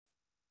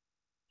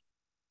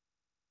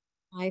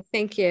Hi,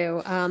 thank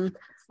you.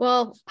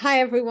 Well, hi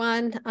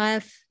everyone.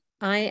 I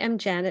am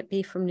Janet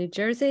B. from New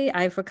Jersey.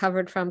 I've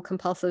recovered from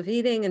compulsive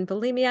eating and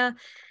bulimia,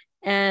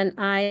 and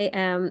I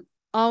am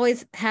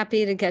always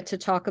happy to get to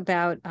talk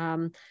about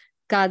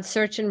God's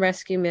search and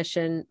rescue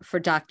mission for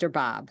Dr.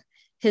 Bob.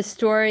 His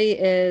story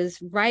is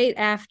right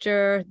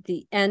after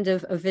the end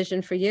of A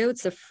Vision for You.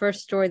 It's the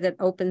first story that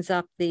opens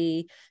up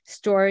the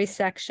story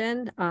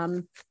section.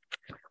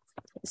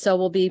 So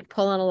we'll be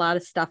pulling a lot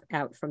of stuff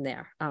out from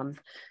there.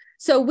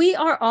 So we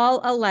are all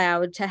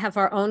allowed to have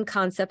our own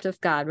concept of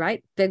God,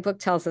 right? Big Book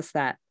tells us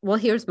that. Well,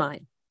 here's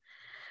mine.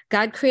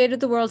 God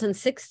created the world in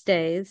 6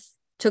 days,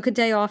 took a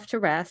day off to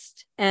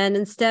rest, and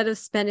instead of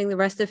spending the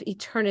rest of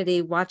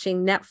eternity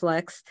watching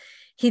Netflix,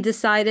 he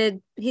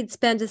decided he'd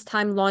spend his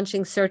time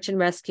launching search and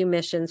rescue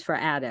missions for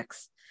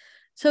addicts.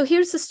 So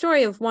here's the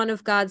story of one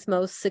of God's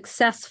most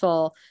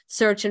successful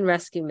search and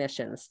rescue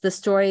missions, the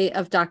story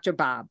of Dr.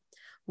 Bob,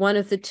 one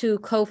of the two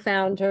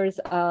co-founders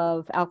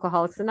of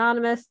Alcoholics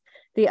Anonymous,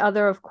 the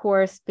other, of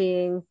course,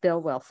 being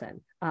Bill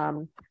Wilson.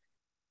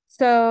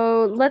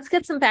 So let's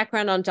get some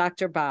background on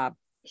Dr. Bob.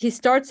 He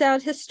starts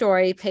out his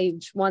story,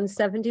 page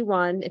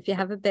 171, if you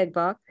have a big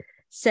book,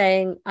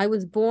 saying, I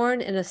was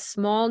born in a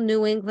small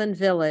New England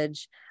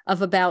village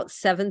of about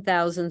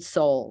 7,000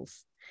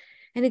 souls.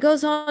 And he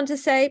goes on to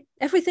say,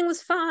 everything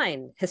was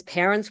fine. His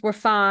parents were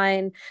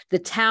fine. The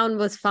town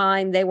was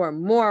fine. They were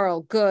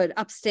moral, good,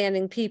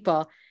 upstanding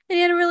people. And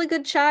he had a really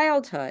good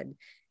childhood.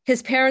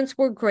 His parents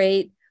were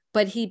great,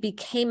 but he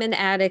became an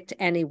addict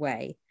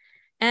anyway.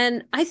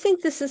 And I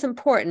think this is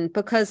important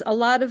because a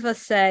lot of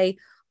us say,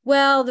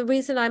 well, the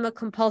reason I'm a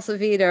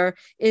compulsive eater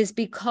is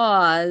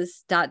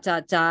because dot,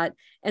 dot, dot.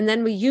 And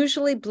then we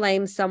usually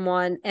blame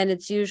someone, and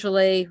it's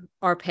usually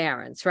our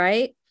parents,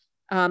 right?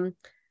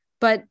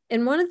 But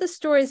in one of the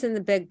stories in the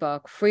big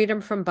book,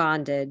 Freedom from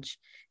Bondage,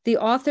 the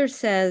author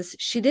says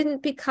she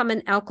didn't become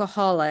an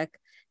alcoholic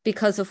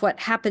because of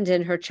what happened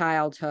in her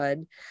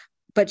childhood,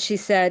 but she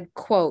said,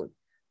 quote,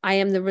 I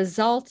am the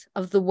result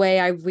of the way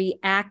I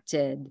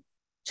reacted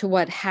to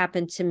what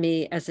happened to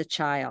me as a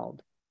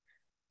child.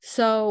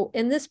 So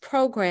in this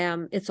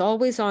program, it's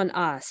always on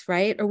us,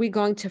 right? Are we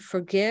going to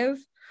forgive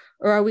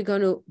or are we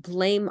going to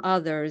blame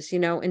others,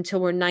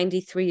 until we're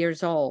 93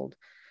 years old?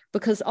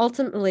 Because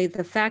ultimately,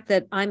 the fact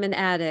that I'm an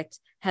addict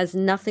has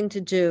nothing to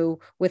do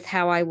with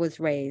how I was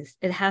raised.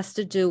 It has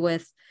to do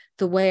with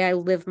the way I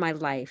live my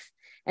life.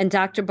 And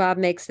Dr. Bob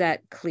makes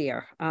that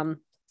clear.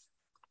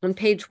 On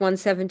page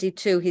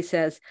 172, he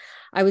says,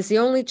 I was the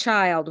only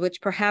child,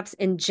 which perhaps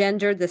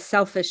engendered the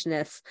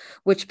selfishness,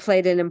 which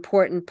played an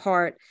important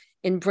part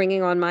in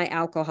bringing on my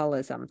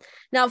alcoholism.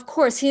 Now, of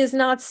course, he is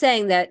not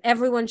saying that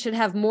everyone should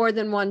have more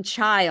than one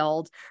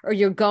child or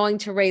you're going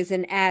to raise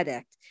an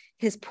addict.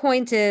 His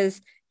point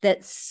is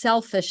that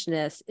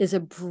selfishness is a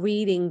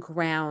breeding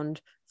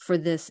ground for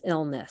this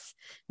illness.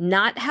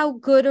 Not how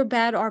good or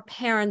bad our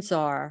parents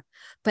are,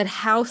 but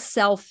how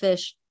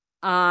selfish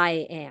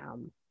I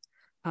am.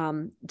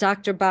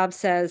 Dr. Bob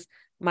says,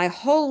 my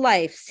whole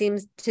life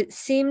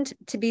seemed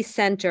to be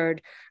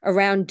centered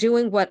around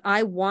doing what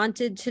I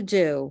wanted to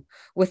do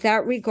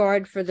without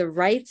regard for the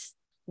rights,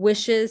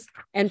 wishes,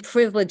 and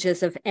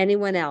privileges of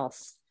anyone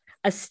else,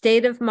 a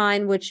state of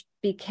mind which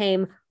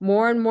became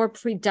more and more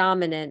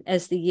predominant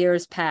as the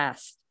years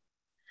passed.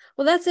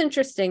 Well, that's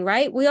interesting,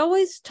 right? We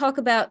always talk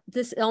about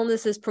this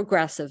illness as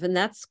progressive, and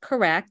that's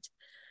correct.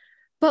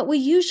 But we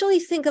usually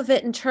think of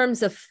it in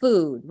terms of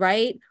food,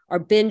 right? Our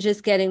binge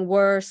is getting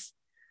worse.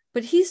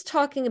 But he's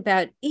talking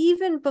about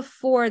even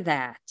before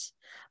that,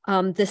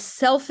 the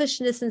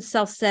selfishness and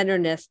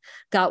self-centeredness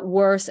got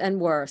worse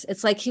and worse.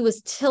 It's like he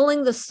was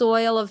tilling the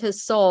soil of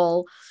his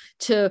soul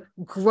to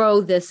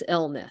grow this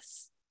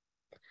illness.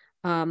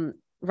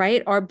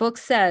 Right? Our book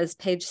says,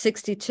 page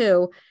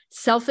 62,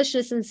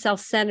 selfishness and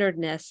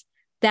self-centeredness,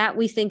 that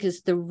we think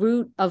is the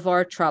root of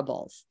our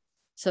troubles.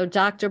 So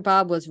Dr.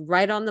 Bob was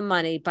right on the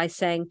money by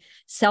saying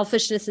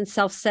selfishness and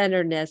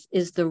self-centeredness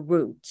is the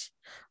root.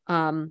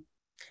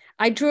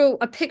 I drew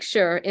a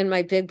picture in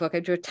my big book. I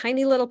drew a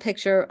tiny little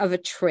picture of a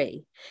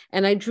tree,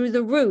 and I drew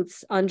the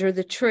roots under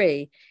the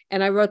tree,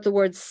 and I wrote the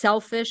words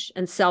selfish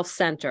and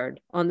self-centered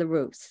on the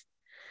roots.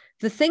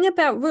 The thing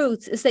about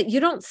roots is that you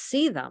don't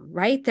see them,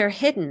 right? They're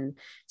hidden.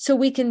 So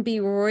we can be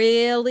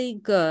really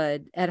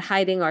good at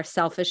hiding our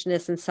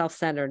selfishness and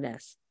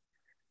self-centeredness.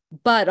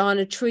 But on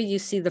a tree, you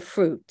see the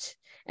fruit.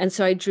 And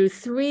so I drew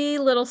three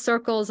little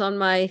circles on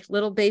my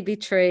little baby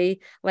tree,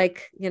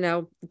 like,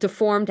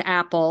 deformed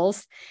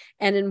apples.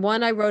 And in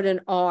one, I wrote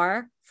an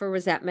R for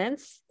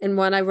resentments. In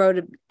one, I wrote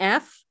an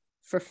F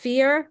for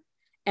fear.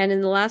 And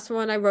in the last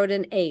one, I wrote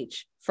an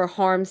H for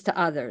harms to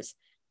others.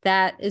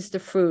 That is the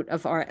fruit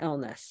of our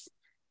illness.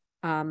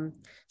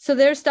 So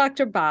there's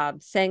Dr.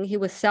 Bob saying he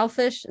was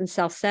selfish and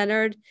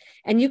self-centered.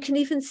 And you can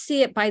even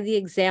see it by the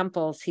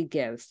examples he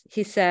gives.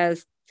 He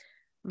says,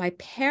 my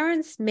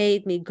parents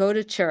made me go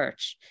to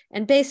church,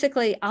 and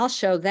basically I'll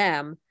show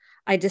them.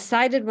 I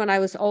decided when I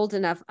was old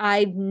enough,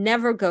 I'd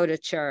never go to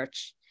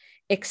church,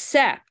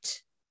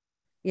 except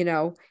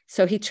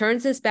So he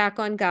turns his back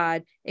on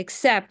God,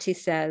 except, he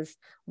says,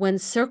 when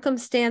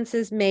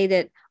circumstances made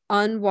it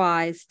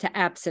unwise to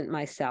absent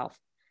myself.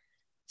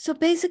 So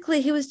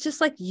basically, he was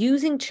just like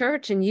using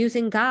church and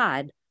using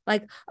God.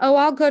 Like, oh,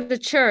 I'll go to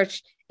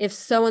church if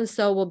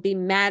so-and-so will be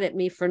mad at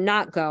me for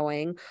not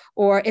going,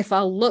 or if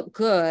I'll look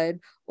good,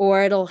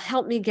 or it'll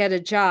help me get a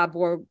job,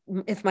 or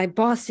if my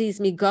boss sees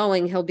me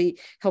going,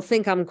 he'll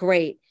think I'm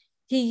great.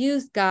 He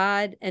used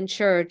God and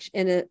church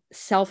in a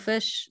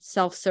selfish,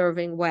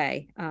 self-serving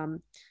way.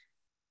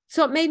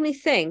 So it made me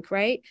think,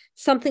 right?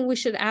 Something we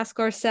should ask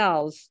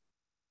ourselves.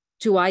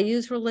 Do I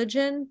use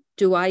religion?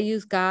 Do I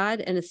use God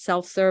in a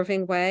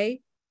self-serving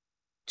way?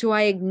 Do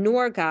I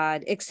ignore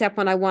God except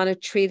when I want to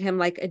treat him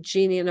like a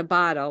genie in a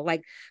bottle?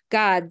 Like,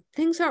 God,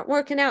 things aren't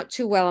working out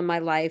too well in my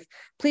life.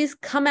 Please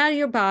come out of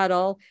your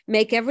bottle,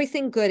 make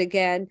everything good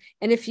again.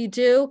 And if you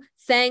do,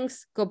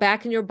 thanks, go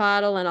back in your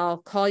bottle and I'll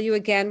call you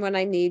again when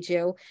I need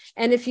you.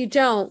 And if you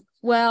don't,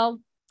 well,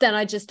 then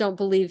I just don't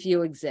believe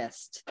you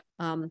exist.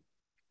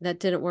 That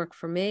didn't work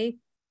for me,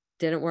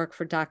 didn't work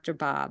for Dr.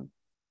 Bob.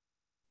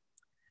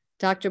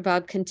 Dr.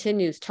 Bob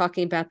continues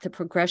talking about the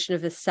progression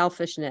of his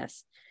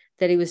selfishness,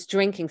 that he was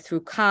drinking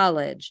through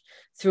college,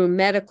 through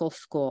medical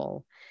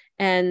school.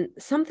 And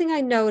something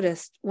I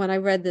noticed when I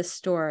read this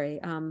story,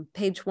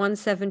 page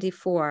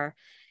 174,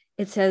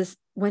 it says,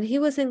 when he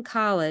was in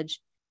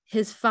college,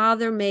 his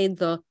father made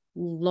the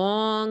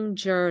long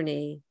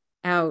journey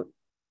out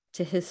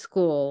to his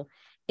school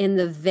in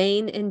the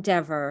vain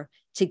endeavor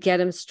to get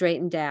him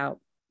straightened out,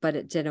 but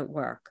it didn't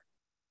work.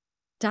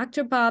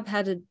 Dr. Bob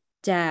had a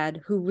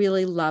dad who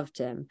really loved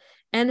him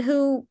and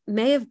who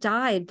may have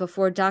died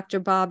before Dr.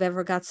 Bob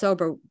ever got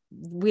sober.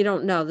 We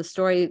don't know. The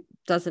story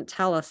doesn't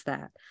tell us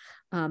that.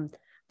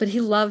 But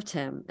he loved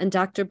him, and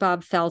Dr.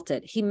 Bob felt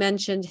it. He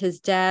mentioned his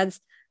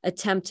dad's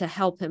attempt to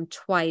help him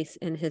twice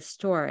in his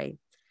story.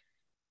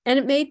 And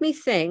it made me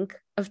think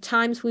of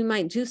times we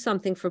might do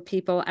something for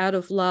people out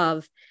of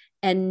love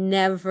and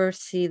never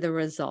see the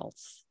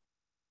results.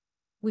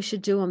 We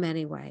should do them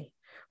anyway,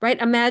 right?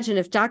 Imagine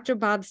if Dr.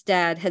 Bob's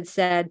dad had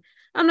said,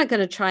 I'm not going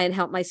to try and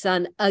help my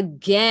son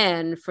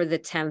again for the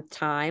 10th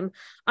time.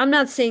 I'm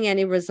not seeing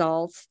any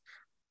results.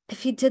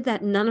 If he did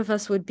that, none of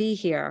us would be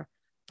here,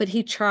 but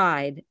he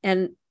tried.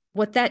 And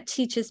what that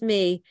teaches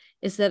me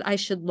is that I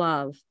should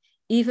love,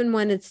 even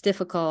when it's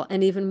difficult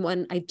and even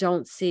when I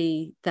don't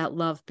see that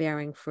love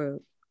bearing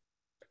fruit.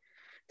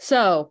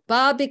 So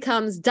Bob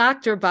becomes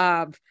Dr.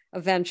 Bob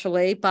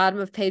eventually, bottom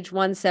of page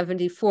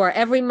 174.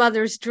 Every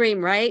mother's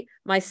dream, right?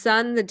 My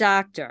son, the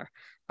doctor.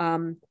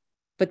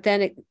 But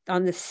then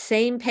on the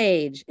same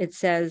page, it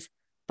says,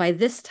 by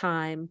this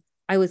time,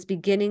 I was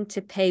beginning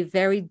to pay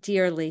very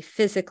dearly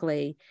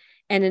physically,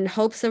 and in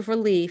hopes of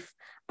relief,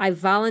 I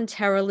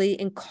voluntarily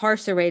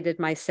incarcerated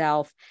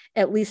myself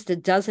at least a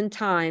dozen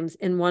times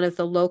in one of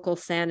the local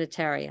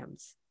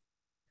sanitariums.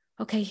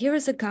 Okay, here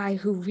is a guy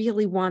who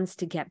really wants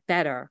to get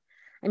better.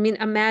 I mean,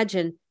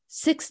 imagine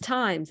 6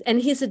 times,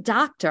 and he's a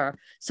doctor,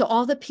 so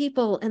all the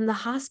people in the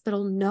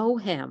hospital know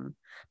him,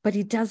 but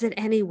he does it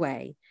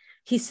anyway.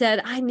 He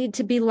said, I need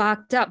to be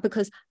locked up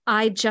because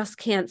I just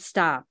can't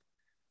stop.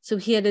 So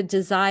he had a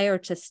desire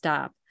to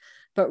stop.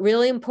 But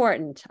really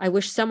important, I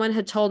wish someone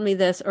had told me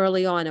this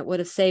early on. It would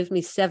have saved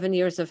me 7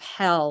 years of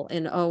hell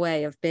in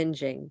OA of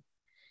binging.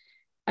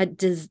 A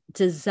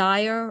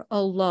desire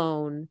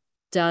alone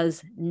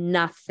does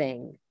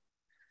nothing.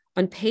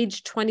 On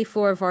page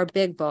 24 of our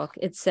big book,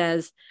 it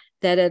says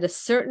that at a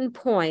certain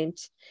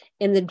point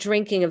in the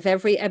drinking of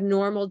every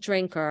abnormal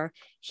drinker,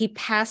 he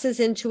passes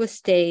into a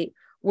state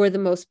where the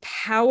most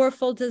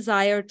powerful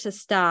desire to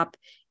stop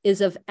is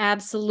of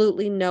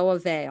absolutely no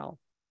avail.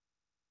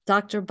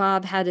 Dr.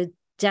 Bob had a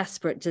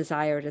desperate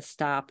desire to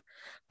stop,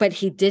 but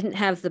he didn't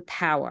have the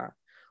power.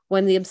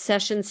 When the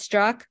obsession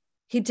struck,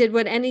 he did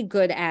what any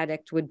good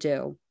addict would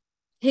do.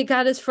 He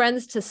got his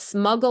friends to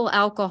smuggle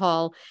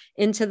alcohol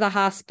into the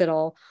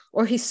hospital,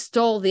 or he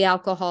stole the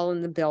alcohol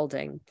in the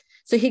building.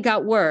 So he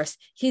got worse.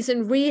 He's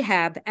in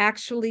rehab,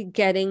 actually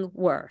getting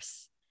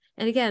worse.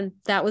 And again,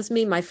 that was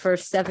me, my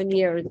first 7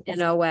 years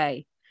in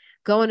OA,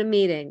 going to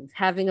meetings,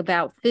 having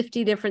about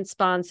 50 different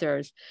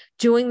sponsors,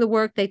 doing the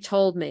work they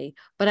told me,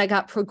 but I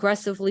got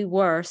progressively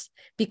worse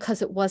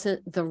because it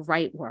wasn't the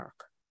right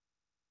work.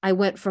 I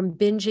went from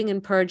binging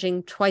and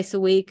purging twice a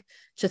week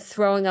to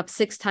throwing up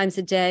 6 times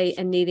a day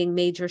and needing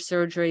major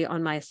surgery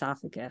on my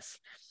esophagus.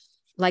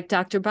 Like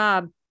Dr.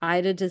 Bob, I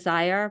had a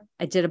desire.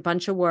 I did a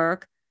bunch of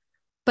work,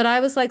 but I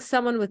was like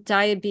someone with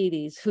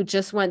diabetes who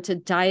just went to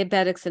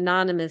Diabetics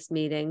Anonymous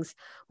meetings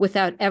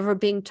without ever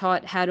being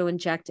taught how to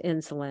inject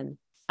insulin.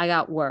 I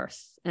got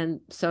worse, and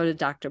so did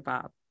Dr.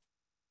 Bob.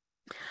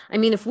 I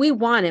mean, if we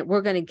want it,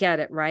 we're going to get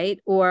it, right?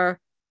 Or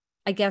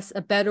I guess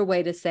a better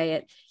way to say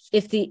it,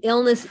 if the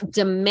illness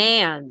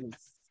demands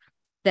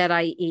that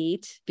I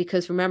eat,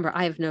 because remember,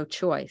 I have no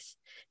choice,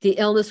 the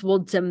illness will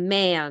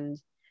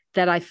demand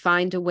that I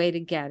find a way to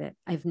get it.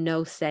 I have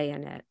no say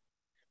in it.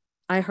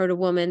 I heard a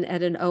woman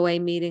at an OA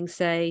meeting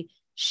say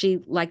she,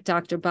 like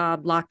Dr.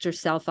 Bob, locked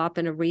herself up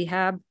in a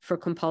rehab for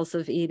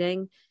compulsive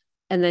eating.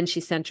 And then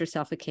she sent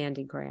herself a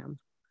candygram.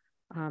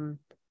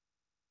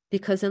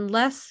 Because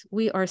unless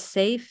we are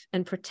safe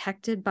and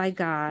protected by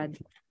God,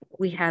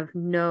 we have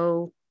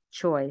no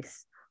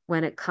choice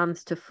when it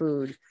comes to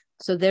food.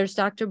 So there's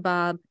Dr.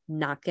 Bob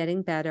not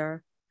getting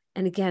better.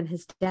 And again,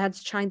 his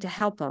dad's trying to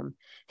help him.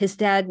 His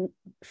dad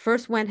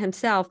first went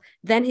himself,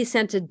 then he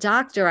sent a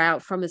doctor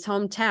out from his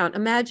hometown.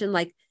 Imagine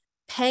like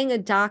paying a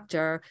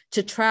doctor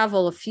to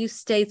travel a few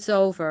states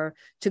over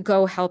to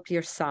go help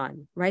your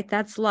son, right?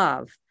 That's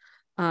love.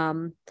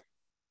 And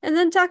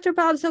then Dr.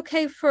 Bob's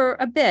okay for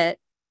a bit.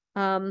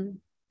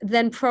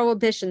 Then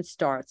prohibition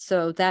starts.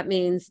 So that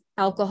means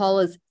alcohol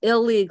is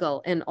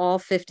illegal in all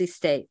 50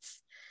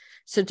 states.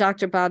 So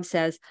Dr. Bob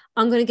says,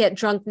 I'm going to get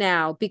drunk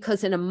now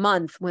because in a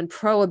month when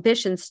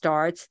prohibition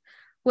starts,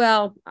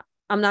 well,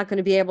 I'm not going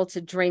to be able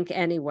to drink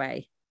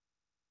anyway.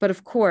 But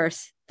of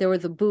course, there were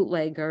the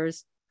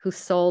bootleggers who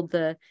sold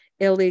the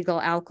illegal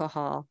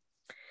alcohol.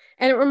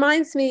 And it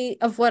reminds me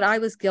of what I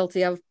was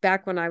guilty of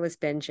back when I was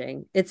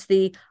binging. It's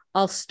the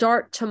I'll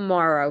start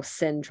tomorrow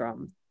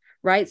syndrome,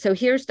 right? So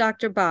here's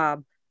Dr.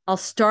 Bob. I'll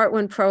start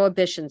when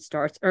prohibition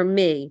starts, or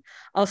me.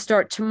 I'll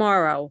start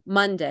tomorrow,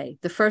 Monday,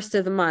 the first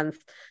of the month,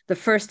 the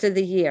first of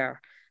the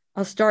year.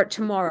 I'll start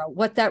tomorrow.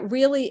 What that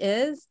really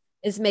is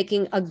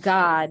making a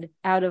God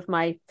out of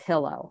my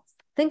pillow.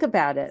 Think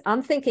about it.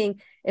 I'm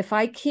thinking if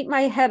I keep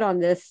my head on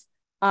this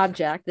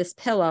object, this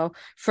pillow,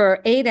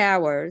 for 8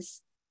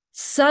 hours,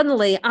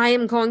 suddenly I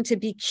am going to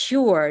be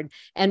cured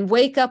and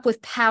wake up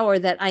with power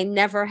that I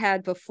never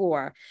had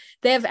before.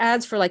 They have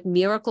ads for like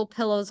miracle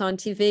pillows on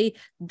TV.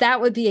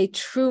 That would be a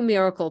true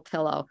miracle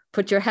pillow.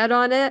 Put your head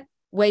on it,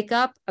 wake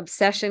up,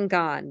 obsession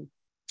gone.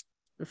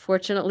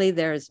 Unfortunately,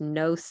 there is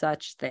no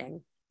such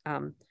thing.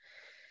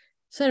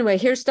 So anyway,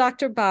 here's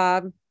Dr.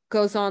 Bob,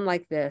 goes on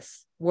like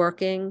this,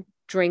 working,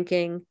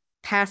 drinking,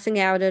 passing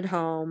out at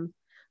home,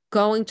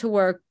 going to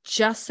work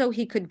just so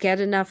he could get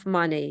enough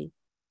money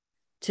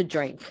to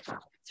drink.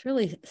 It's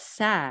really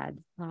sad.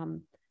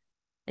 And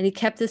he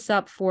kept this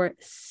up for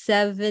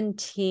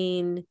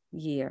 17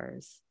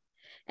 years.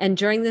 And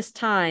during this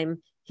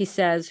time, he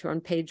says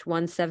on page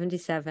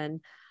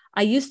 177,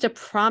 I used to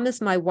promise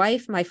my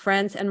wife, my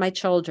friends, and my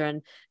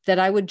children that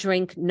I would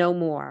drink no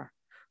more.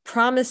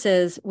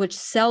 Promises which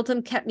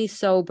seldom kept me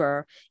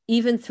sober,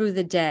 even through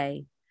the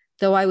day,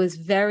 though I was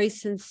very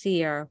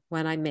sincere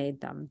when I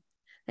made them.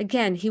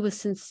 Again, he was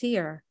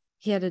sincere.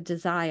 He had a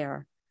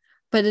desire.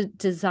 But a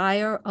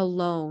desire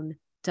alone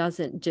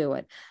doesn't do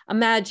it.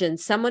 Imagine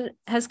someone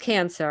has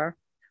cancer,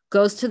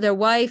 goes to their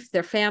wife,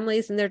 their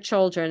families, and their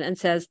children and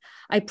says,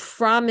 I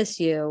promise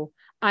you,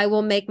 I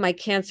will make my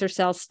cancer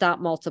cells stop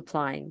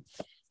multiplying.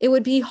 It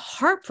would be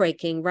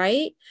heartbreaking,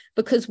 right?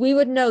 Because we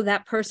would know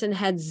that person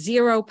had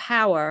zero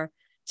power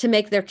to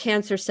make their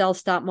cancer cells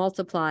stop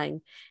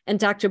multiplying. And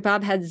Dr.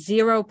 Bob had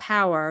zero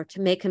power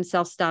to make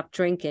himself stop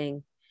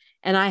drinking.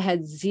 And I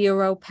had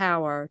zero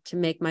power to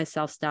make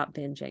myself stop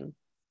binging.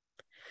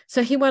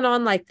 So he went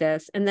on like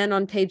this. And then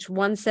on page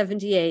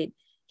 178,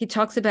 he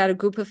talks about a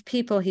group of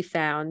people he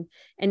found.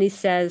 And he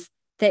says,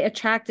 they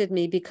attracted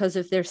me because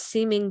of their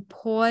seeming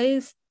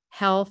poise,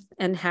 health,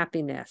 and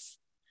happiness.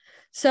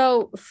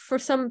 So for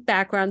some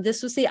background,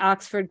 this was the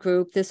Oxford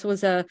group. This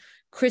was a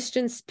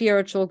Christian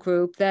spiritual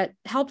group that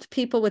helped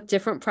people with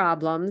different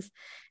problems.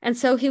 And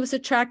so he was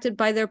attracted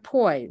by their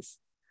poise,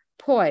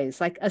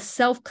 like a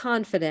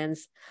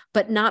self-confidence,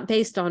 but not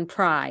based on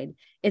pride.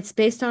 It's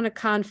based on a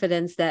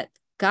confidence that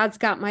God's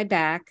got my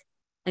back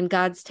and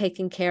God's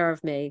taking care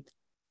of me.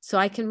 So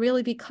I can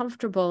really be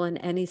comfortable in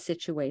any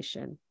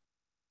situation.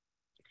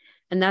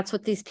 And that's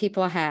what these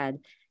people had.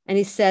 And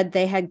he said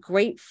they had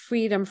great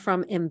freedom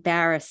from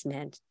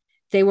embarrassment.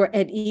 They were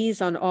at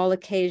ease on all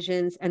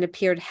occasions and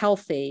appeared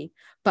healthy,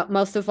 but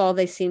most of all,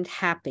 they seemed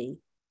happy.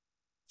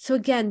 So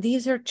again,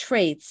 these are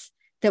traits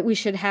that we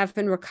should have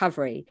in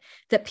recovery,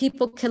 that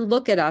people can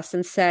look at us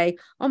and say,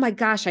 oh my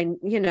gosh,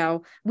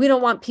 we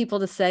don't want people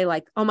to say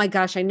like, oh my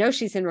gosh, I know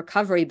she's in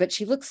recovery, but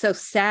she looks so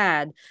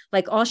sad.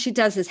 Like all she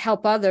does is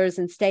help others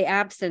and stay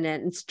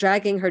abstinent, and it's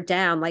dragging her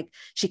down. Like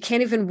she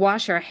can't even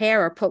wash her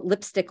hair or put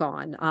lipstick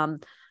on.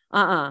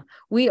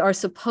 We are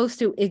supposed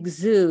to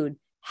exude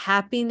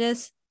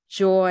happiness,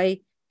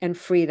 joy, and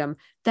freedom.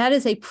 That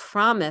is a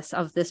promise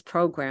of this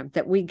program,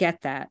 that we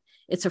get that.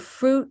 It's a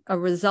fruit, a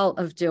result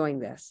of doing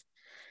this.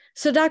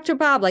 So Dr.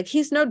 Bob, like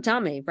he's no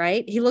dummy,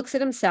 right? He looks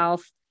at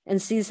himself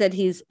and sees that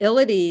he's ill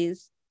at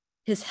ease.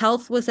 His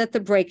health was at the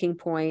breaking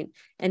point,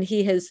 and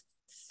he is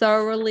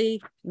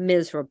thoroughly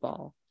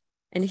miserable.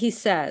 And he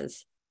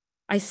says,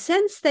 I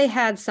sensed they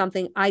had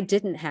something I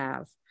didn't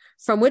have,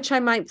 from which I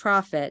might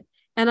profit.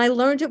 And I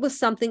learned it was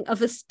something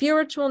of a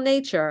spiritual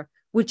nature,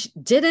 which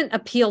didn't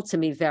appeal to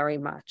me very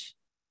much.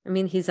 I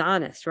mean, he's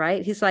honest,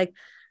 right? He's like,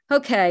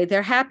 okay,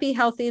 they're happy,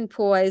 healthy, and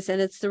poised,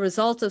 and it's the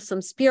result of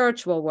some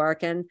spiritual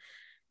work. And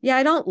yeah,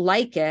 I don't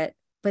like it.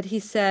 But he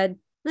said,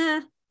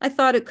 I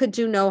thought it could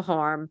do no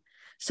harm.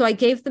 So I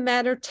gave the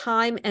matter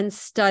time and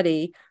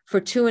study for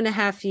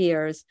 2.5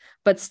 years,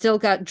 but still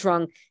got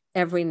drunk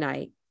every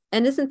night.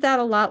 And isn't that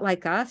a lot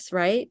like us,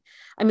 right?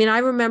 I mean, I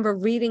remember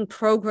reading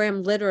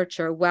program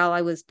literature while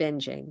I was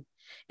binging.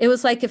 It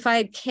was like if I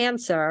had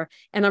cancer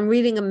and I'm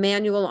reading a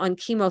manual on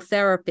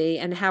chemotherapy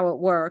and how it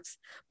works,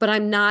 but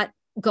I'm not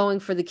going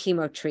for the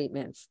chemo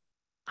treatments.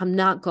 I'm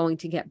not going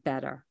to get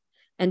better.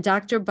 And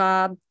Dr.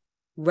 Bob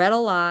read a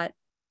lot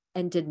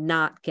and did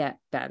not get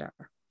better.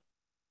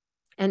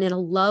 And in a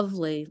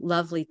lovely,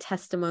 lovely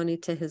testimony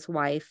to his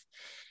wife,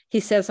 he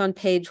says on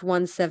page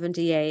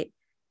 178,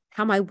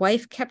 how my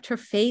wife kept her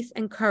faith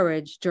and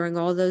courage during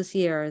all those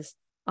years,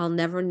 I'll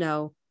never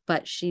know,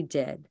 but she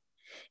did.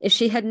 If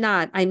she had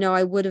not, I know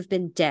I would have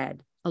been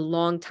dead a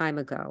long time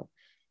ago.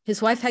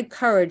 His wife had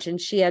courage and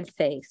she had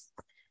faith.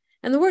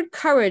 And the word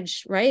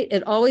courage, right?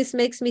 It always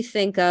makes me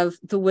think of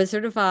the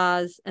Wizard of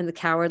Oz and the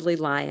Cowardly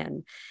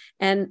Lion.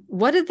 And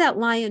what did that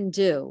lion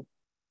do?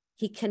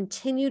 He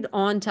continued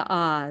on to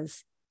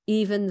Oz,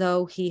 even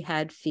though he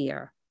had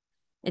fear.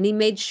 And he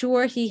made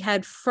sure he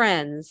had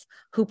friends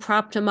who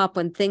propped him up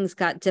when things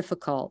got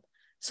difficult.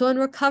 So in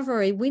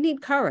recovery, we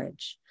need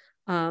courage.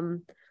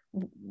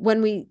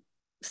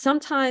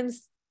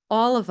 Sometimes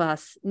all of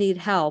us need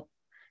help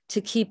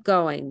to keep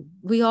going.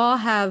 We all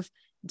have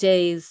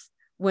days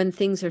when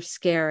things are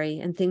scary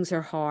and things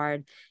are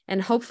hard.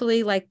 And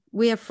hopefully, like,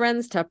 we have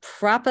friends to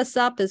prop us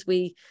up as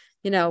we,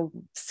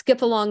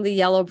 skip along the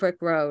yellow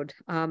brick road.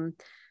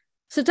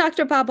 So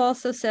Dr. Bob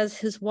also says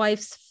his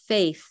wife's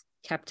faith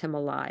kept him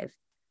alive.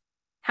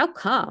 How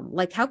come?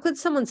 Like, how could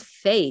someone's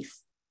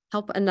faith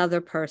help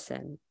another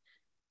person?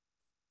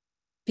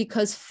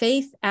 Because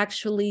faith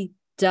actually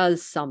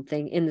does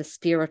something in the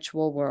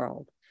spiritual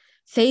world.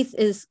 Faith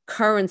is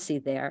currency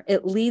there.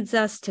 It leads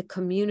us to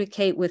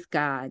communicate with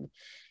God.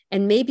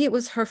 And maybe it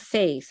was her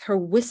faith, her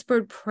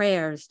whispered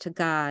prayers to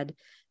God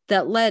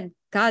that led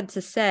God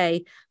to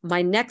say,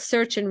 my next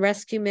search and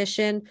rescue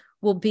mission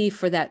will be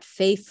for that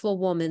faithful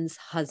woman's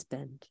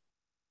husband.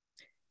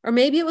 Or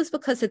maybe it was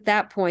because at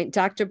that point,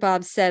 Dr.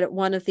 Bob said at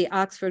one of the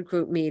Oxford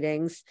group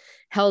meetings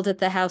held at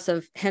the house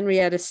of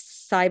Henrietta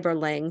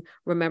Seiberling,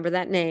 remember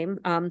that name?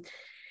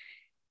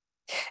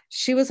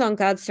 She was on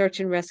God's search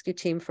and rescue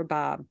team for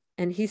Bob.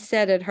 And he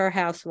said at her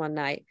house one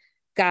night,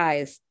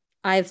 guys,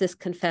 I have this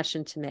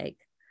confession to make.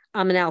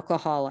 I'm an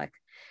alcoholic.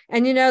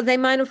 And, they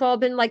might have all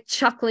been like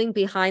chuckling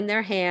behind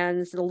their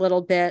hands a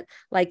little bit,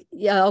 like,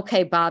 yeah,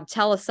 okay, Bob,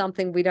 tell us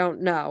something we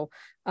don't know.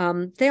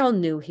 They all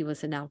knew he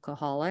was an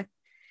alcoholic.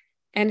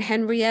 And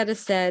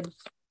Henrietta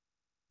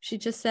she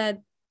just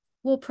said,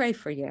 we'll pray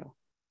for you.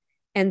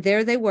 And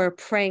there they were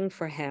praying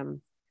for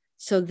him.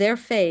 So their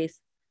faith,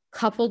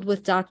 coupled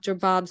with Dr.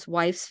 Bob's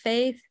wife's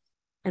faith,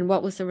 and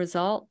what was the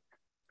result?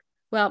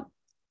 Well,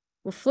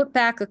 we'll flip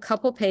back a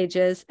couple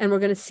pages and we're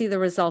going to see the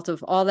result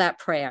of all that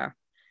prayer.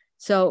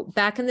 So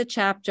back in the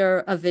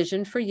chapter A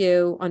Vision for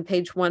You on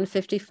page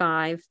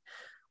 155,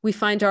 we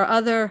find our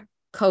other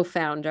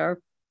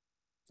co-founder,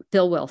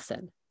 Bill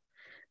Wilson.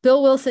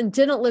 Bill Wilson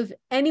didn't live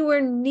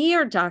anywhere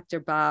near Dr.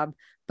 Bob,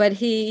 but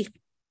he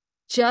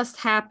just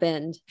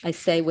happened, I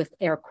say with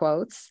air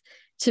quotes,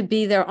 to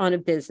be there on a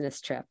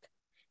business trip.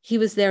 He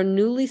was there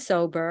newly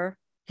sober.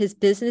 His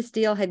business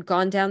deal had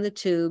gone down the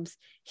tubes.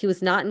 He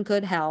was not in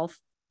good health.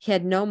 He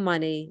had no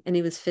money and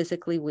he was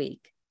physically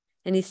weak.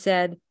 And he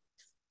said,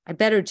 I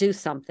better do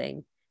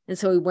something. And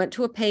so he went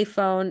to a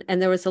payphone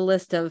and there was a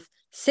list of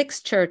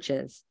 6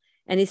 churches.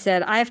 And he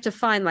said, I have to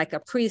find like a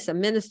priest, a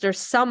minister,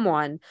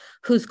 someone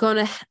who's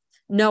going to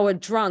know a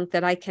drunk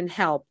that I can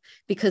help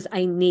because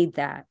I need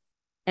that.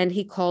 And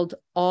he called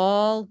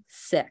all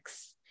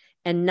 6.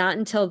 And not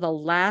until the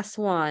last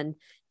one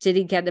did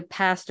he get a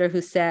pastor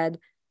who said,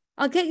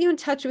 I'll get you in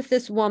touch with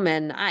this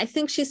woman. I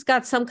think she's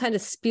got some kind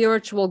of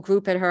spiritual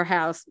group at her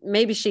house.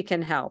 Maybe she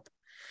can help.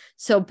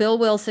 So Bill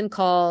Wilson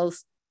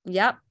calls,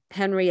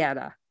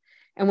 Henrietta.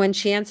 And when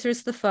she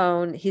answers the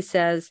phone, he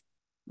says,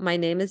 my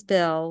name is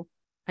Bill.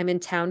 I'm in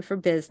town for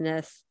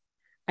business.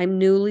 I'm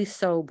newly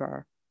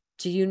sober.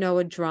 Do you know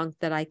a drunk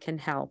that I can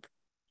help?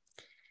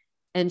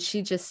 And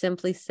she just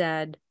simply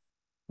said,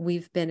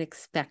 we've been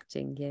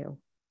expecting you.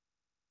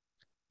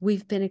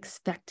 We've been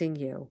expecting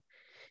you.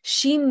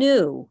 She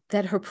knew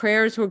that her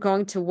prayers were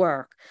going to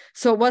work.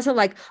 So it wasn't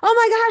like, oh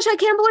my gosh, I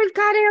can't believe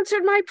God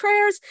answered my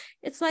prayers.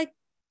 It's like,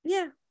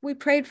 yeah, we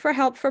prayed for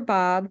help for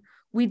Bob.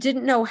 We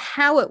didn't know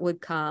how it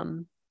would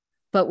come,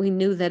 but we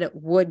knew that it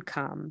would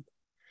come.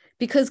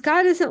 Because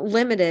God isn't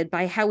limited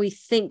by how we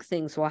think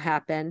things will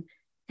happen.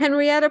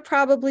 Henrietta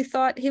probably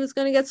thought he was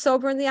going to get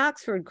sober in the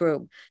Oxford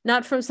group,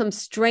 not from some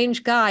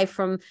strange guy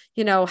from,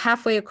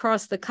 halfway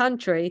across the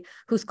country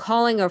who's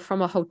calling her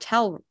from a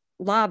hotel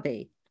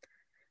lobby.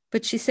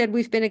 But she said,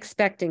 we've been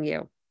expecting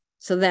you.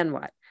 So then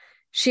what?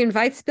 She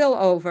invites Bill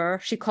over.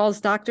 She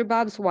calls Dr.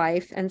 Bob's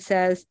wife and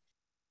says,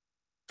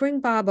 bring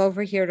Bob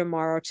over here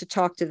tomorrow to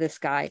talk to this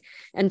guy.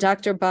 And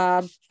Dr.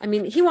 Bob,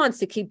 he wants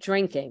to keep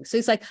drinking. So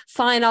he's like,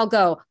 fine, I'll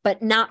go,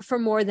 but not for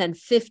more than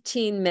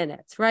 15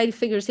 minutes, right? He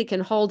figures he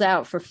can hold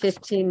out for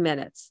 15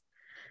 minutes.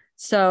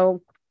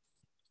 So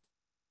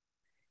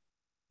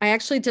I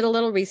actually did a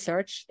little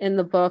research in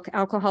the book,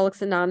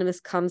 Alcoholics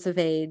Anonymous Comes of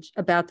Age,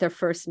 about their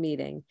first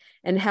meeting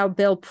and how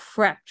Bill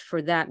prepped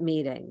for that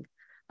meeting.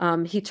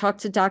 He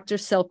talked to Dr.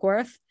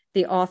 Silkworth,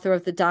 the author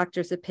of The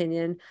Doctor's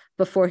Opinion,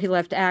 before he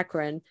left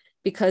Akron,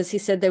 because he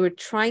said they were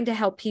trying to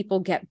help people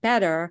get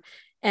better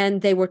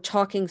and they were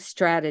talking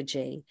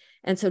strategy.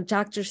 And so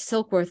Dr.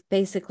 Silkworth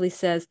basically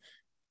says,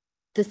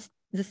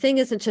 the thing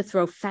isn't to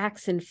throw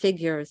facts and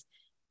figures,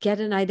 get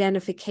an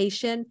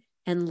identification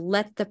and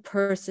let the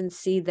person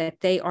see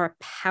that they are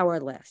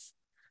powerless.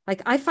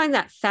 Like, I find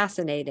that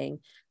fascinating.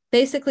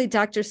 Basically,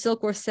 Dr.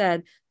 Silkworth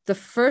said, the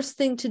first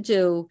thing to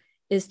do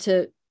is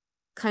to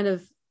kind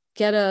of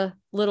get a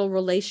little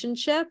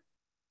relationship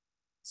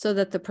so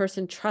that the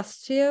person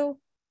trusts you,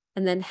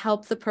 and then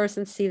help the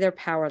person see their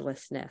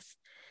powerlessness.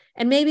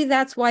 And maybe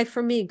that's why,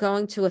 for me,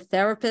 going to a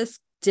therapist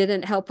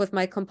didn't help with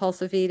my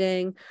compulsive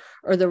eating,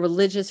 or the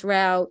religious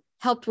route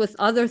helped with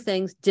other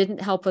things,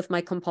 didn't help with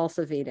my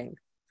compulsive eating.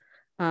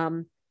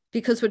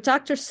 Because what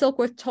Dr.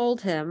 Silkworth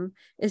told him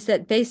is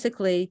that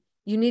basically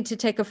you need to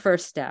take a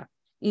first step.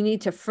 You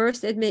need to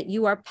first admit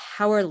you are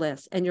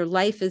powerless and your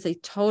life is a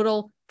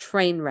total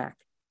train wreck,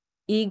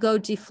 ego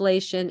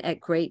deflation at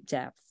great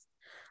depth.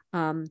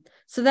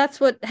 So that's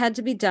what had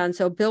to be done.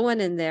 So Bill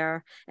went in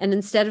there, and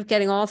instead of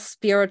getting all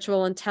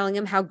spiritual and telling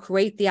him how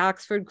great the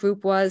Oxford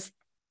group was,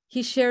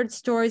 he shared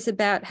stories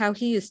about how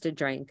he used to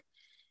drink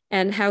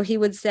and how he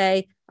would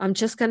say, I'm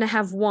just going to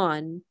have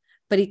one,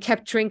 but he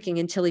kept drinking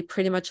until he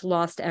pretty much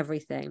lost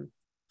everything.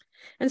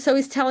 And so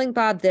he's telling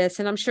Bob this,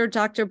 and I'm sure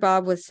Dr.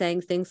 Bob was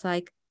saying things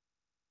like,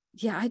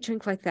 yeah, I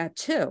drink like that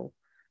too.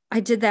 I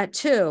did that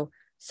too.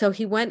 So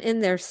he went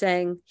in there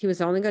saying he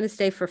was only going to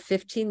stay for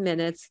 15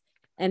 minutes,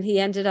 and he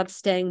ended up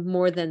staying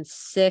more than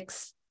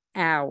 6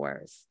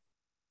 hours.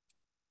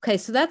 Okay,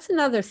 so that's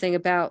another thing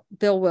about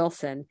Bill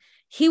Wilson.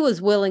 He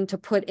was willing to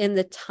put in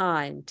the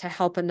time to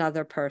help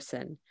another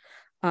person.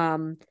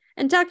 And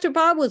Dr.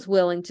 Bob was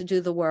willing to do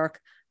the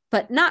work,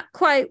 but not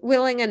quite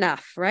willing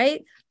enough,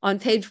 right? On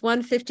page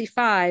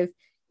 155,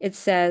 it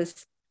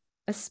says,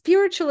 a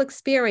spiritual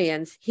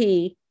experience,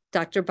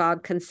 Dr.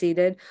 Bob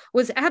conceded,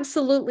 was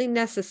absolutely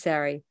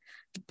necessary,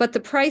 but the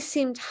price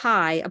seemed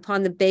high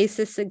upon the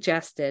basis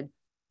suggested.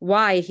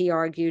 Why, he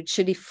argued,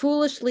 should he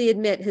foolishly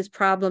admit his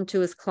problem to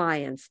his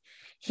clients?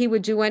 He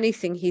would do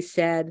anything, he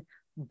said,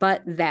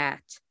 but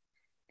that.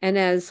 And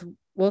as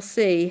we'll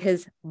see,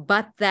 his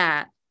but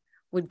that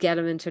would get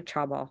him into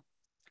trouble.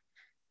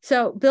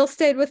 So Bill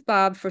stayed with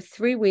Bob for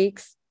 3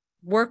 weeks,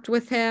 worked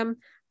with him.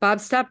 Bob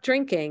stopped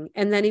drinking,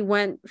 and then he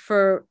went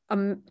to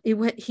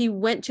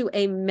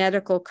a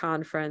medical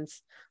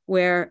conference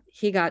where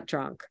he got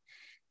drunk.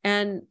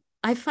 And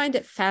I find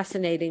it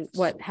fascinating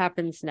what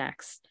happens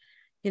next.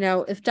 You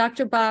know, if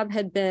Dr. Bob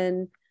had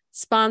been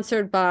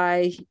sponsored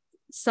by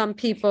some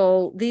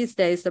people these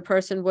days, the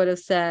person would have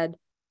said,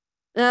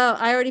 no,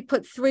 I already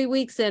put 3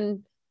 weeks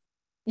in.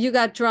 You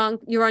got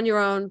drunk. You're on your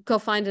own. Go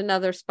find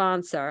another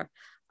sponsor.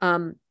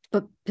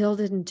 But Bill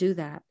didn't do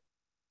that.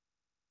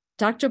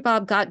 Dr.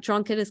 Bob got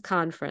drunk at his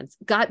conference,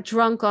 got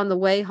drunk on the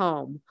way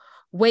home,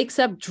 wakes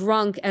up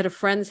drunk at a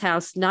friend's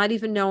house, not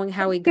even knowing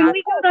how he got. Can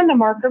we go on the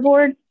marker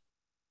board?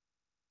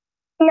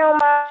 No,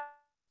 Mom.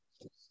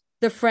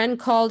 The friend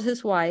called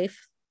his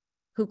wife,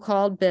 who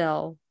called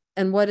Bill.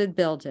 And what did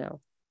Bill do?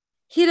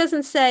 He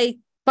doesn't say,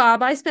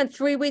 Bob, I spent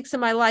 3 weeks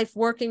of my life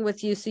working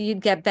with you so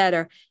you'd get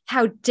better.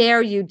 How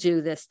dare you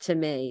do this to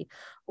me?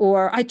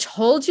 Or I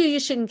told you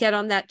shouldn't get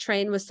on that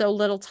train with so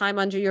little time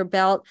under your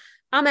belt.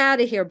 I'm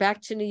out of here,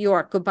 back to New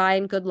York. Goodbye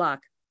and good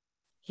luck.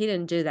 He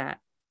didn't do that.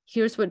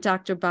 Here's what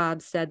Dr.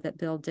 Bob said that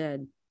Bill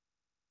did.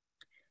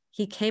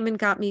 He came and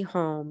got me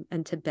home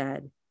and to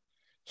bed.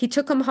 He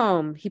took him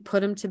home. He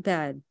put him to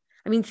bed.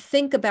 I mean,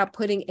 think about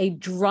putting a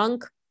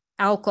drunk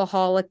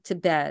alcoholic to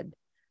bed.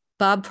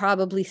 Bob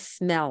probably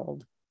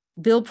smelled.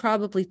 Bill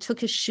probably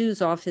took his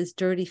shoes off his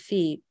dirty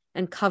feet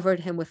and covered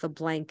him with a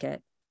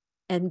blanket.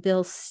 And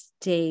Bill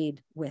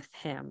stayed with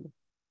him.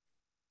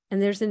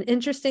 And there's an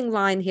interesting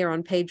line here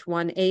on page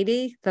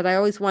 180 that I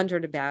always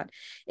wondered about.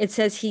 It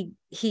says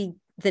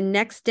the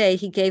next day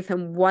he gave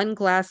him 1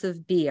 glass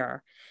of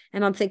beer.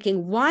 And I'm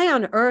thinking, why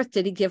on earth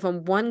did he give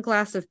him 1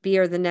 glass of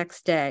beer the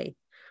next day?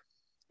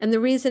 And the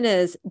reason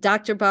is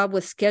Dr. Bob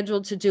was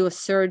scheduled to do a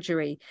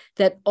surgery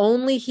that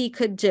only he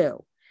could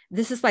do.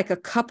 This is like a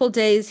couple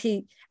days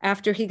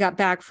after he got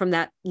back from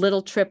that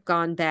little trip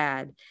gone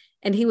bad.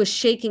 And he was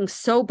shaking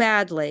so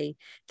badly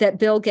that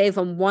Bill gave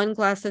him 1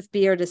 glass of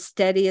beer to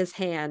steady his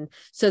hand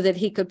so that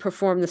he could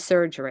perform the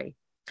surgery.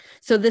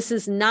 So this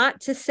is not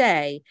to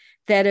say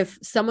that if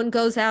someone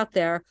goes out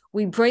there,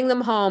 we bring them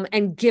home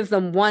and give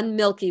them 1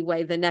 Milky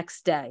Way the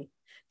next day.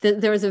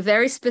 There was a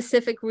very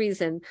specific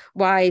reason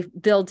why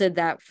Bill did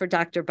that for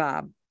Dr.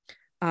 Bob.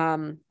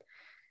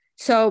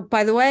 So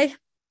by the way,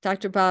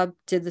 Dr. Bob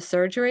did the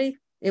surgery.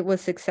 It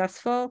was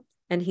successful.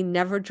 And he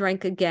never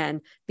drank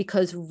again,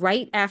 because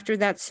right after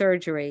that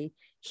surgery,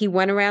 he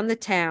went around the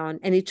town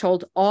and he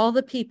told all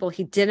the people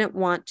he didn't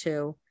want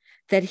to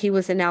that he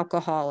was an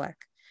alcoholic.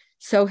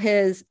 So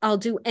his I'll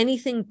do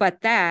anything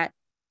but that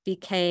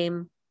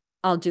became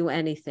I'll do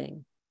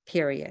anything,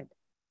 period.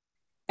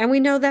 And we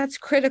know that's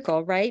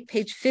critical, right?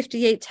 Page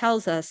 58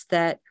 tells us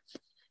that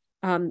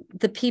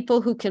the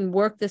people who can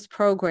work this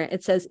program,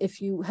 it says,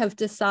 if you have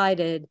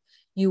decided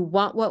you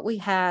want what we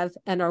have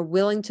and are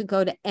willing to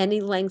go to any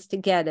lengths to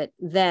get it,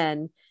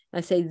 then, I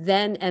say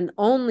then and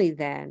only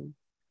then,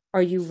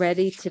 are you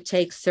ready to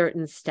take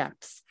certain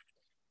steps?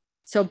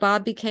 So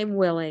Bob became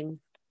willing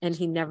and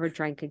he never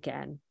drank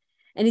again.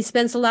 And he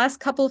spends the last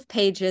couple of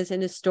pages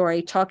in his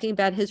story talking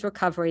about his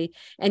recovery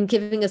and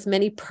giving us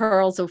many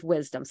pearls of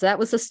wisdom. So that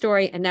was the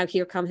story. And now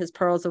here come his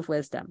pearls of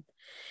wisdom.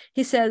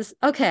 He says,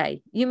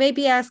 okay, you may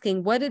be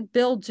asking, what did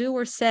Bill do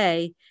or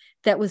say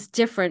that was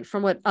different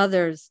from what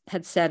others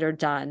had said or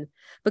done?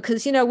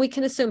 Because, we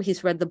can assume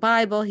he's read the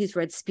Bible, he's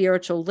read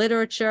spiritual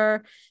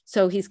literature.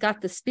 So he's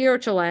got the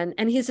spiritual end,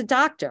 and he's a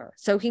doctor.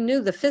 So he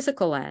knew the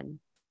physical end.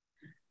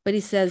 But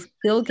he says,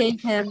 Bill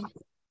gave him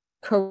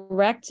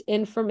correct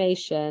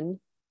information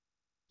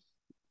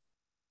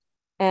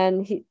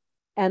and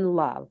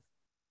love,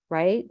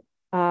 right?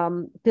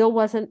 Bob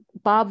wasn't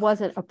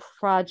a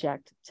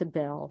project to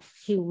Bill.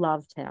 He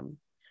loved him.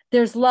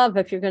 There's love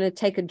if you're going to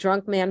take a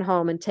drunk man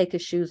home and take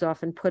his shoes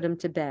off and put him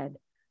to bed.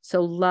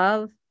 So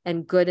love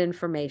and good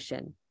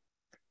information.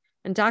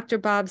 And Dr.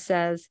 Bob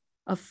says,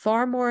 of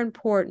far more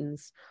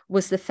importance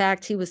was the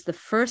fact he was the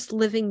first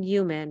living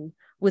human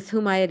with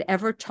whom I had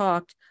ever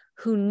talked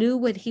who knew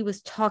what he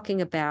was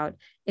talking about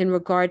in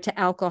regard to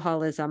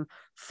alcoholism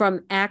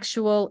from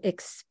actual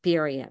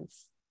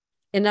experience.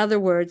 In other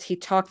words, he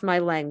talked my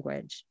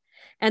language.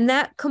 And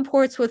that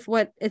comports with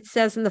what it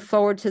says in the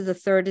foreword to the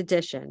 3rd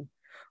edition.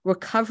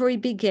 Recovery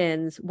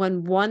begins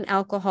when one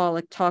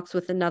alcoholic talks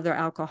with another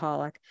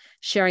alcoholic,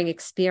 sharing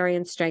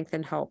experience, strength,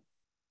 and hope.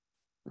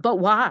 But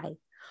why?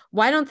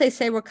 Why don't they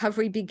say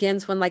recovery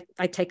begins when,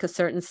 I take a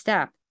certain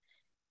step?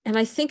 And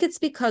I think it's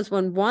because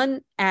when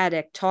one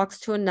addict talks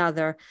to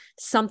another,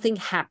 something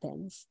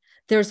happens.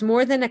 There's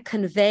more than a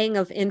conveying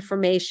of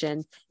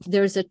information.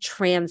 There's a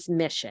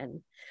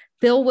transmission.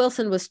 Bill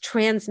Wilson was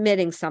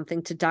transmitting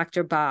something to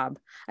Dr. Bob.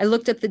 I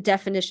looked up the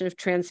definition of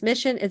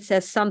transmission. It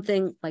says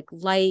something like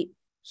light,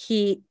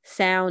 heat,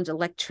 sound,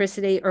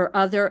 electricity, or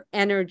other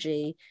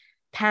energy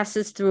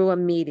passes through a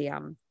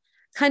medium,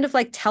 kind of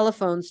like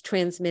telephones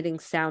transmitting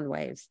sound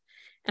waves.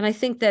 And I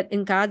think that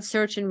in God's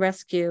search and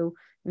rescue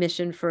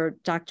mission for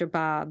Dr.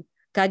 Bob,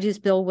 God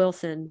used Bill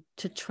Wilson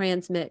to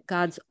transmit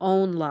God's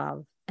own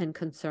love and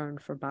concern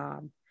for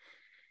Bob.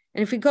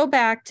 And if we go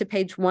back to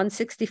page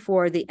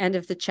 164, the end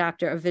of the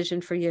chapter of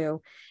Vision for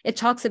You, it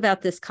talks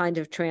about this kind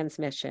of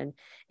transmission.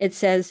 It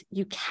says,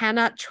 you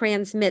cannot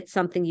transmit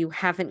something you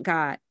haven't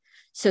got.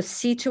 So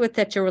see to it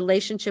that your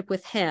relationship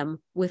with him,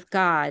 with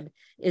God,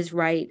 is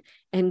right,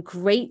 and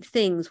great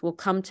things will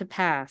come to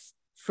pass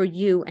for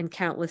you and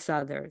countless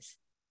others.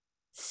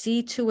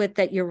 See to it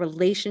that your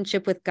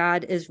relationship with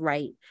God is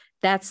right.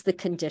 That's the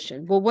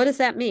condition. Well, what does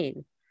that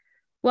mean?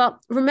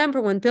 Well,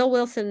 remember when Bill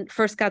Wilson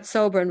first got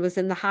sober and was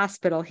in the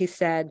hospital, he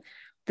said,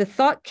 the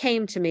thought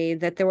came to me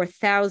that there were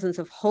thousands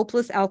of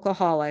hopeless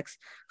alcoholics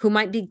who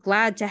might be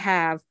glad to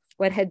have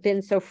what had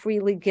been so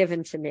freely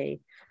given to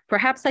me.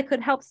 Perhaps I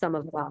could help some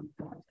of them.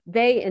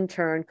 They, in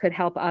turn, could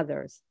help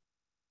others.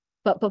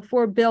 But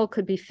before Bill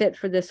could be fit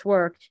for this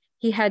work,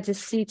 he had to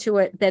see to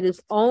it that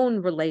his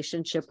own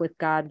relationship with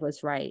God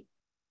was right.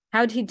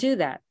 How'd he do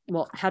that?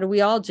 Well, how do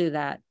we all do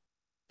that?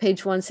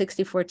 Page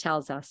 164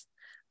 tells us,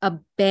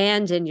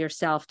 abandon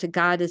yourself to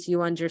God as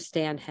you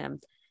understand him.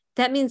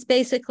 That means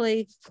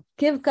basically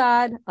give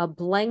God a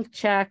blank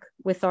check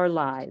with our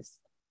lives.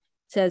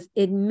 It says,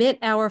 admit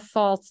our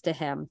faults to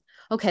him.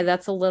 Okay,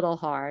 that's a little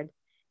hard.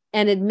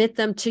 And admit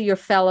them to your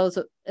fellows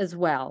as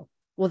well.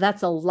 Well,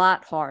 that's a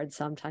lot hard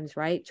sometimes,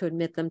 right? To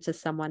admit them to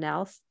someone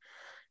else.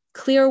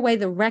 Clear away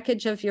the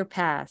wreckage of your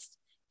past.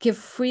 Give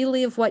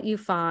freely of what you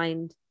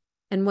find.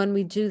 And when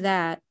we do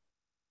that,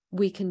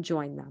 we can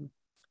join them.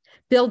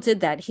 Bill did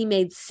that. He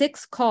made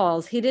 6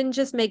 calls. He didn't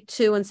just make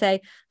 2 and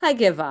say, I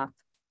give up.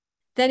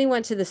 Then he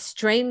went to the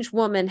strange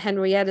woman,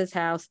 Henrietta's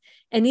house.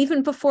 And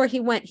even before he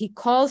went, he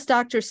calls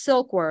Dr.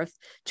 Silkworth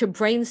to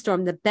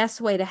brainstorm the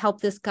best way to help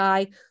this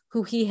guy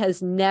who he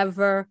has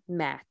never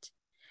met.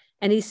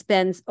 And he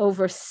spends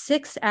over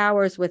 6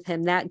 hours with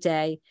him that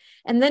day.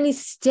 And then he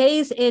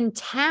stays in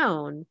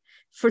town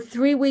for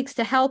 3 weeks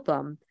to help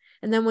him.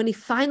 And then when he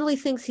finally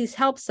thinks he's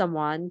helped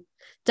someone,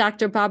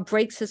 Dr. Bob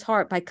breaks his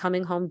heart by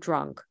coming home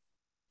drunk.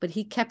 But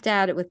he kept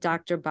at it with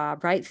Dr.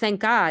 Bob, right? Thank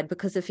God,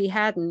 because if he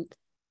hadn't,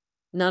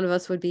 none of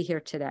us would be here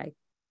today.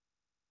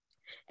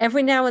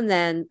 Every now and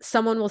then,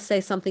 someone will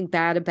say something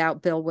bad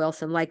about Bill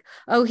Wilson, like,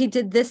 oh, he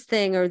did this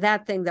thing or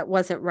that thing that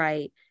wasn't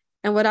right.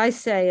 And what I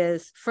say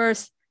is,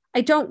 first,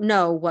 I don't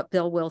know what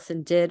Bill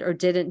Wilson did or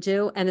didn't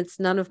do, and it's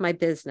none of my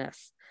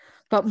business.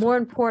 But more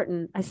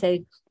important, I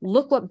say,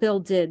 look what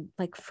Bill did,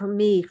 like for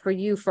me, for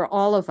you, for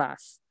all of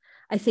us.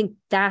 I think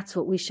that's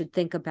what we should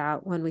think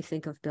about when we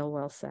think of Bill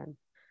Wilson.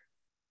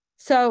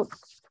 So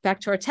back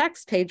to our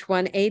text, page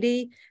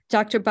 180,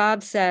 Dr.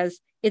 Bob says,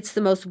 it's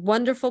the most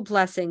wonderful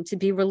blessing to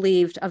be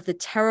relieved of the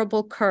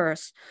terrible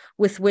curse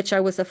with which I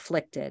was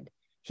afflicted.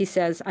 He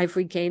says, I've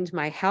regained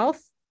my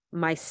health,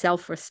 my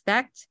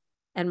self-respect,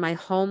 and my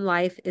home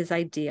life is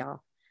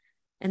ideal.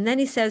 And then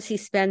he says he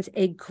spends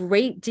a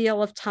great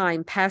deal of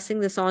time passing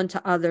this on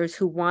to others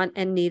who want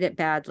and need it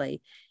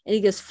badly. And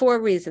he gives 4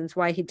 reasons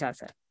why he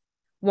does it.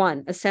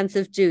 1, a sense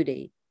of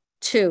duty.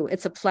 2,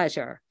 it's a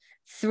pleasure.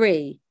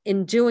 3,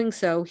 in doing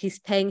so, he's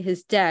paying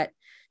his debt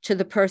to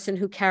the person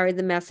who carried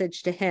the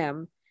message to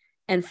him.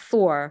 And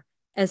 4,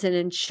 as an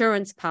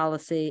insurance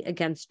policy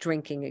against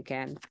drinking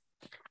again.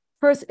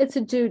 First, it's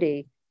a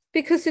duty,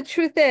 because the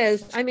truth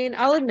is, I mean,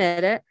 I'll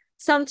admit it,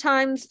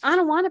 sometimes I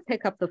don't want to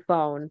pick up the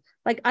phone.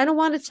 Like, I don't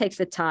want to take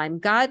the time.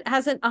 God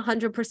hasn't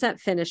 100%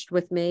 finished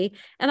with me,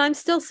 and I'm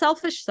still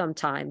selfish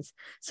sometimes.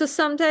 So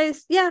some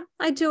days, yeah,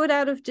 I do it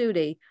out of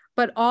duty,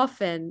 but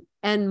often,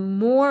 and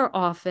more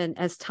often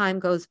as time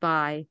goes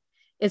by,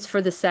 it's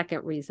for the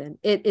second reason.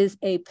 It is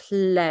a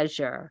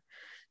pleasure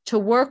to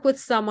work with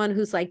someone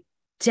who's like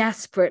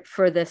desperate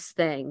for this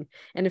thing.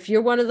 And if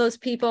you're one of those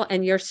people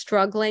and you're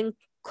struggling,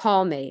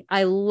 call me.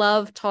 I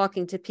love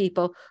talking to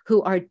people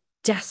who are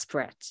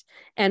desperate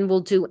and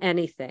will do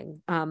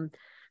anything.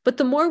 But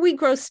the more we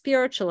grow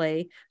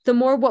spiritually, the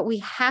more what we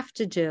have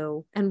to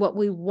do and what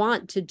we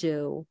want to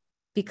do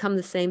become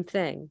the same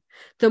thing.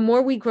 The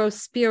more we grow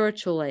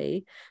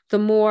spiritually, the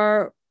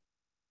more,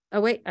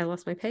 oh wait, I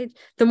lost my page.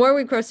 The more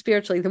we grow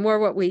spiritually, the more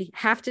what we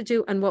have to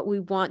do and what we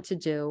want to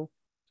do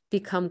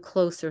become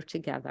closer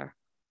together.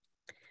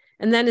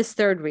 And then his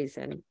third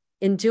reason,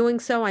 in doing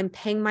so, I'm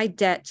paying my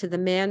debt to the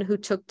man who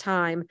took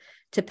time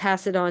to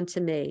pass it on to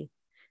me.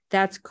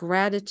 That's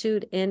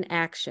gratitude in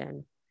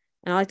action.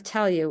 And I'll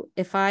tell you,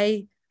 if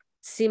I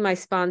see my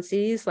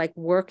sponsees like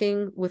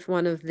working with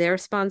one of their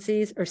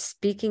sponsees or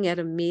speaking at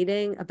a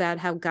meeting about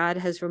how God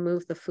has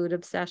removed the food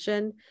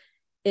obsession,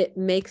 it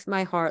makes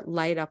my heart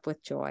light up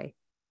with joy.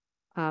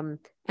 And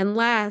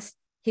last,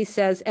 he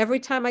says,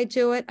 every time I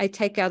do it, I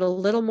take out a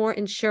little more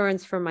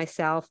insurance for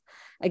myself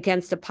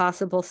against a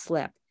possible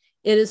slip.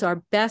 It is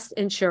our best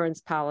insurance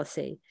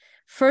policy.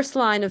 First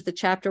line of the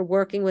chapter,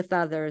 Working with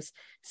Others,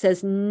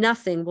 says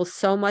nothing will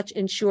so much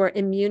ensure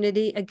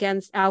immunity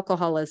against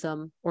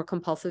alcoholism or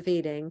compulsive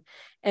eating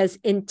as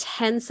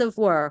intensive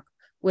work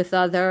with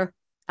other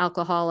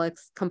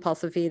alcoholics,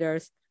 compulsive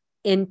eaters,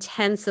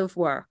 intensive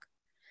work.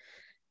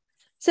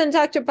 So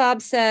Dr.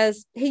 Bob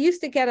says he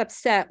used to get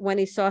upset when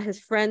he saw his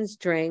friends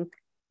drink,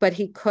 but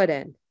he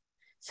couldn't.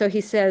 So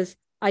he says,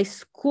 I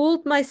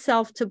schooled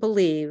myself to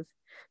believe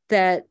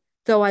that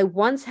though I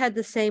once had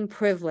the same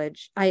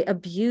privilege, I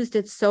abused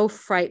it so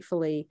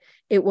frightfully,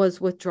 it was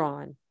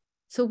withdrawn.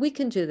 So we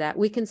can do that.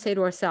 We can say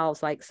to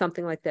ourselves like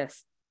something like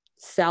this,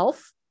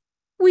 self,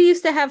 we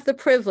used to have the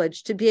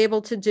privilege to be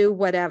able to do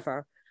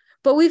whatever,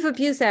 but we've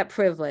abused that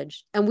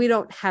privilege and we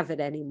don't have it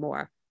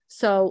anymore.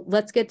 So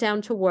let's get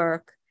down to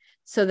work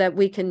so that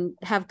we can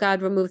have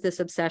God remove this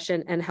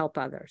obsession and help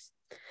others.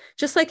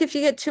 Just like if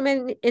you get too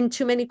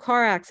many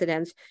car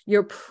accidents,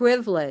 your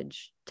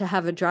privilege to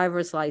have a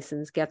driver's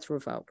license gets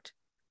revoked.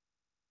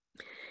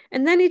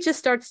 And then he just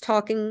starts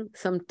talking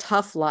some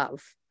tough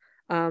love.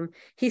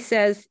 He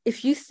says,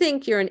 if you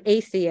think you're an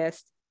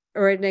atheist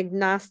or an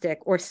agnostic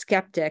or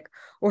skeptic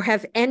or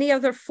have any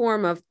other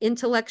form of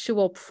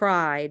intellectual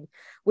pride,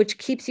 which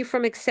keeps you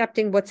from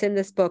accepting what's in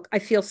this book, I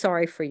feel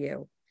sorry for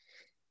you.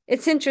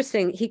 It's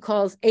interesting. He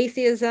calls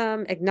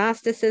atheism,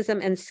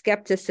 agnosticism, and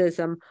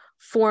skepticism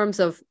forms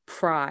of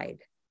pride,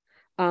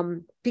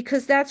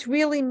 because that's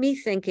really me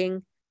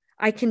thinking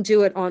I can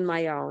do it on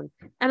my own.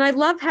 And I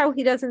love how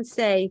he doesn't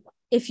say,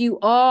 if you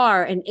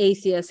are an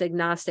atheist,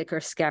 agnostic, or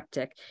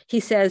skeptic. He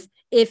says,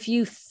 if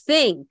you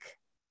think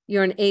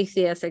you're an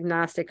atheist,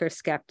 agnostic, or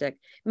skeptic,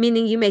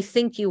 meaning you may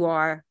think you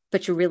are,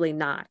 but you're really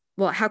not.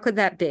 Well, how could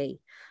that be?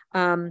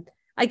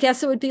 I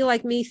guess it would be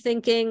like me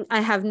thinking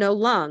I have no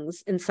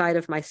lungs inside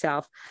of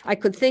myself. I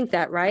could think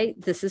that, right?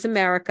 This is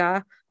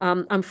America.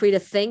 I'm free to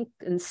think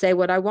and say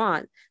what I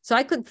want. So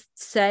I could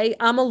say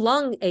I'm a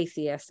lung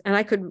atheist and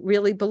I could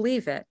really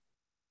believe it.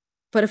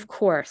 But of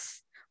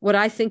course, what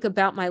I think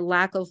about my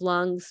lack of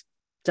lungs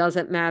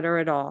doesn't matter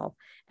at all.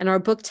 And our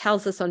book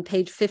tells us on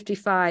page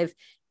 55,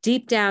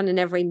 deep down in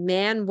every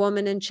man,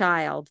 woman, and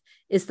child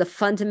is the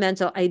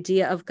fundamental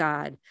idea of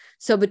God.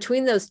 So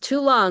between those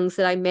 2 lungs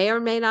that I may or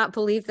may not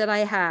believe that I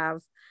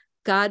have,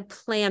 God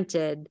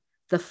planted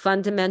the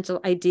fundamental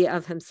idea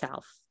of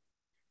himself.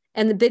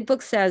 And the big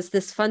book says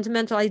this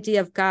fundamental idea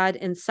of God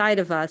inside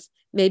of us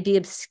may be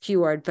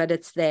obscured, but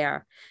it's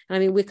there. I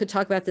mean, we could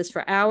talk about this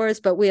for hours,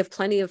 but we have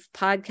plenty of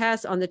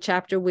podcasts on the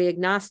chapter We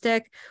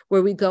Agnostic,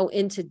 where we go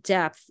into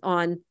depth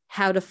on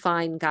how to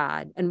find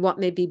God and what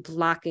may be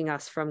blocking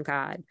us from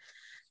God.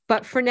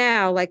 But for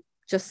now, like,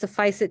 just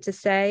suffice it to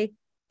say,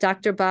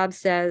 Dr. Bob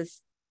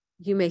says,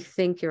 you may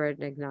think you're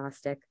an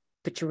agnostic,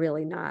 but you're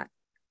really not.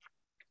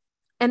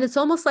 And it's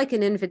almost like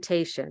an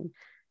invitation.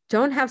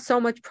 Don't have so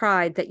much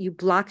pride that you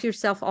block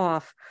yourself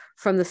off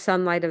from the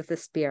sunlight of the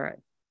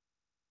Spirit.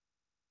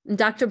 And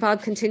Dr.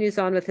 Bob continues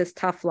on with his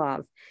tough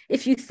love.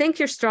 If you think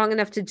you're strong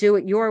enough to do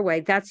it your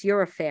way, that's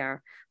your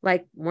affair.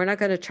 Like, we're not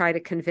going to try to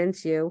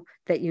convince you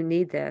that you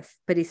need this.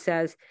 But he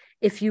says,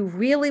 If you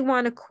really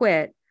want to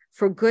quit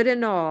for good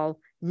and all,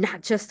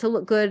 not just to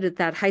look good at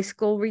that high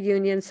school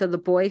reunion so the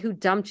boy who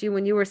dumped you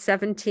when you were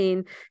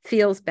 17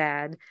 feels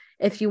bad.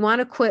 If you want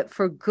to quit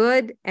for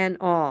good and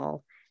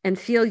all and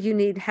feel you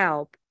need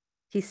help,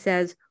 he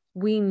says,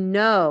 we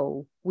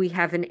know we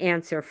have an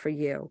answer for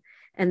you.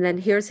 And then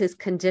here's his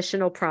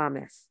conditional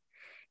promise.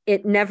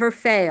 It never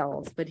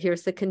fails, but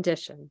here's the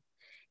condition.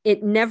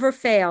 It never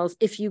fails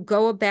if you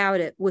go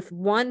about it with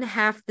one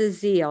half the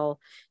zeal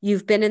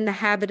you've been in the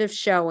habit of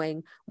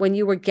showing when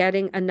you were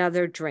getting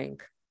another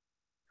drink.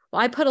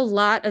 Well, I put a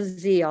lot of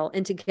zeal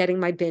into getting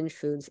my binge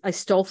foods. I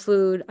stole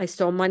food. I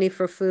stole money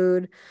for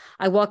food.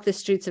 I walked the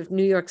streets of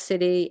New York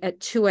City at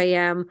 2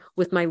 a.m.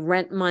 with my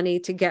rent money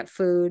to get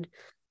food.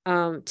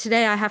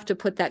 Today, I have to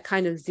put that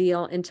kind of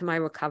zeal into my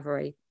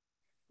recovery.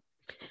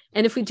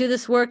 And if we do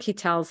this work, he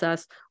tells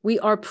us, we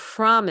are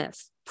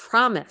promised,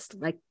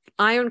 like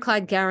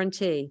ironclad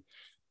guarantee,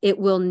 it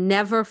will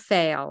never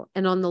fail.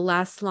 And on the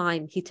last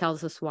line, he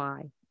tells us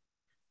why.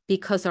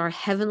 Because our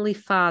Heavenly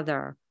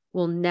Father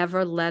will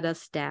never let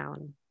us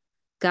down.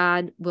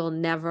 God will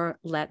never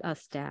let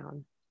us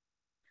down.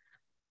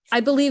 I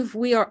believe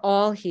we are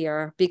all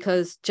here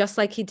because just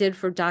like he did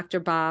for Dr.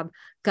 Bob,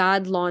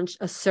 God launched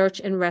a search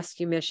and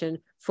rescue mission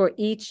for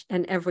each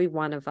and every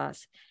one of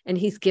us. And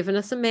he's given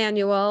us a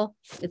manual,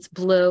 it's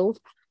blue,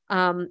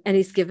 and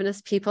he's given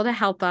us people to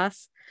help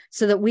us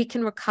so that we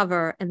can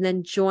recover and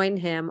then join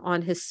him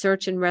on his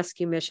search and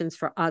rescue missions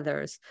for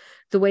others,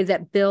 the way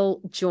that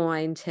Bill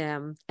joined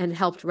him and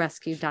helped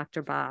rescue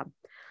Dr. Bob.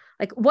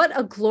 Like, what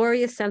a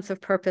glorious sense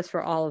of purpose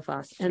for all of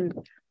us.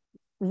 And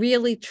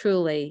really,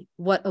 truly,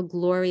 what a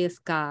glorious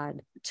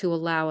God to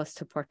allow us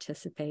to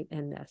participate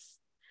in this.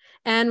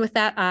 And with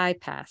that, I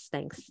pass.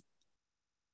 Thanks.